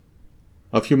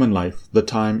Of human life, the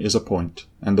time is a point,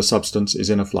 and the substance is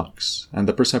in a flux, and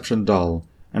the perception dull,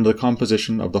 and the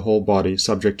composition of the whole body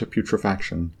subject to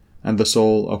putrefaction, and the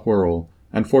soul a whirl,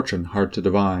 and fortune hard to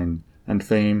divine, and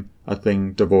fame a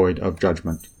thing devoid of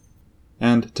judgment.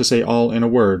 And, to say all in a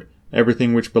word,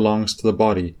 everything which belongs to the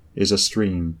body is a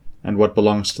stream, and what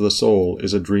belongs to the soul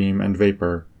is a dream and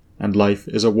vapor, and life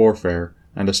is a warfare,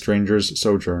 and a stranger's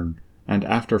sojourn, and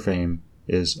after fame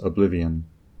is oblivion.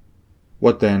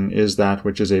 What then is that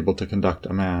which is able to conduct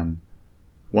a man?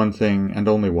 One thing and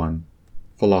only one: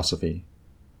 philosophy.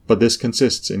 But this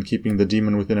consists in keeping the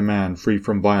demon within a man free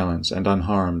from violence and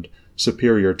unharmed,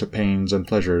 superior to pains and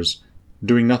pleasures,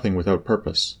 doing nothing without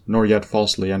purpose, nor yet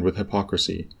falsely and with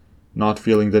hypocrisy, not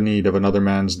feeling the need of another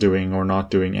man's doing or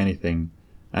not doing anything,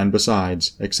 and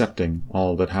besides accepting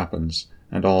all that happens,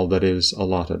 and all that is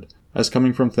allotted, as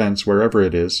coming from thence wherever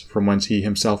it is from whence he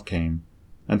himself came,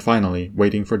 and finally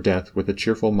waiting for death with a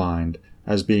cheerful mind,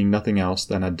 as being nothing else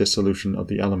than a dissolution of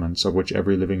the elements of which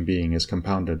every living being is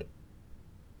compounded.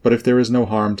 But if there is no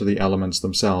harm to the elements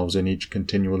themselves in each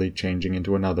continually changing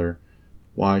into another,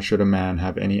 why should a man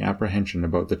have any apprehension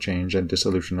about the change and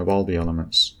dissolution of all the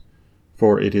elements?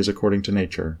 For it is according to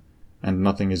nature, and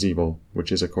nothing is evil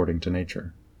which is according to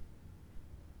nature.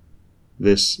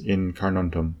 This in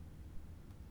Carnuntum.